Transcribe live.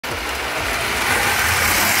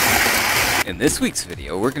In this week's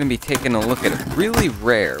video, we're going to be taking a look at a really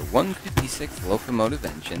rare 156 locomotive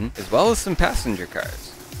engine, as well as some passenger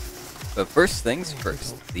cars. But first things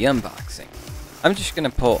first, the unboxing. I'm just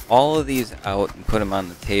going to pull all of these out and put them on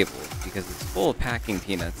the table, because it's full of packing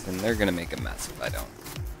peanuts and they're going to make a mess if I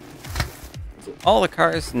don't. All the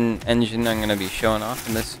cars and engine I'm going to be showing off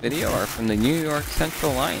in this video are from the New York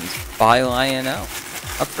Central lines by Lionel.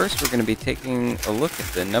 Up first, we're going to be taking a look at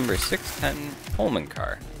the number 610 Pullman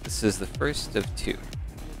car. This is the first of two.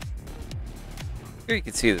 Here you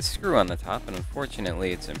can see the screw on the top, and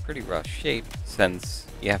unfortunately it's in pretty rough shape since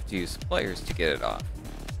you have to use pliers to get it off.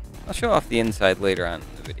 I'll show off the inside later on in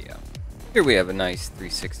the video. Here we have a nice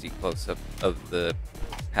 360 close-up of the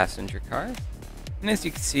passenger car. And as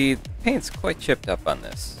you can see, the paint's quite chipped up on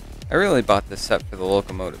this. I really bought this set for the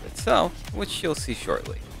locomotive itself, which you'll see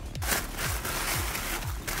shortly.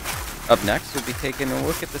 Up next, we'll be taking a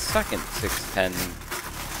look at the second 610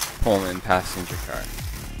 Pullman passenger car.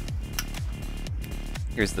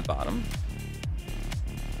 Here's the bottom.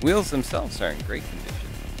 Wheels themselves are in great condition.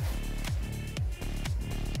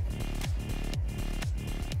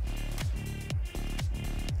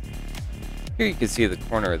 Here you can see the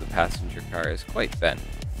corner of the passenger car is quite bent.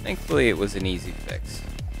 Thankfully, it was an easy fix.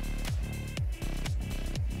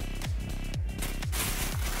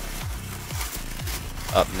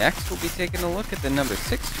 Up next, we'll be taking a look at the number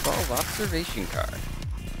 612 observation car.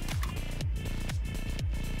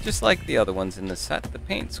 Just like the other ones in the set, the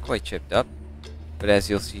paint's quite chipped up, but as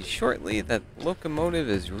you'll see shortly, that locomotive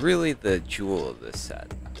is really the jewel of this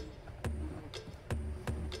set.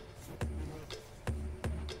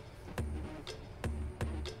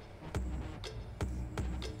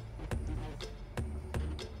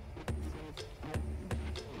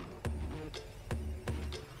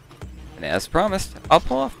 And as promised, I'll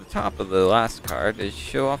pull off the top of the last car to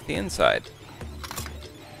show off the inside.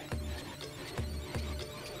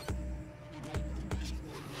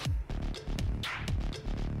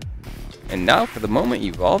 And now for the moment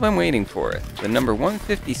you've all been waiting for, the number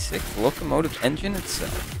 156 locomotive engine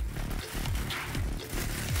itself.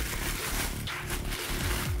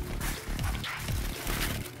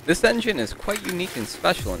 This engine is quite unique and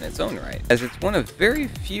special in its own right, as it's one of very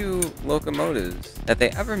few locomotives that they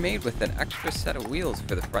ever made with an extra set of wheels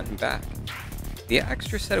for the front and back. The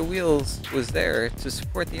extra set of wheels was there to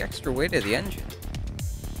support the extra weight of the engine.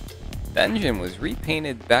 The engine was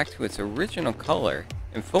repainted back to its original color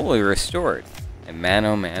and fully restored, and man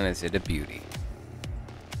oh man is it a beauty.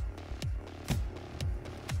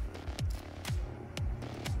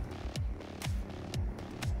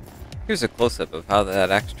 Here's a close-up of how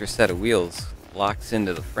that extra set of wheels locks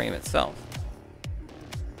into the frame itself.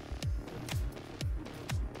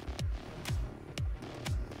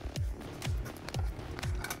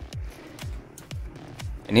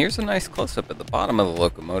 And here's a nice close-up at the bottom of the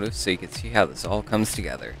locomotive so you can see how this all comes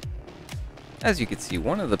together. As you can see,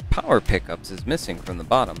 one of the power pickups is missing from the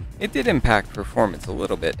bottom. It did impact performance a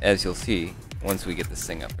little bit, as you'll see once we get this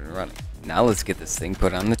thing up and running. Now let's get this thing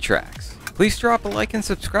put on the tracks. Please drop a like and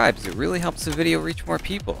subscribe, as it really helps the video reach more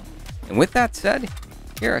people. And with that said,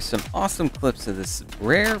 here are some awesome clips of this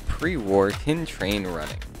rare pre-war tin train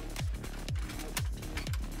running.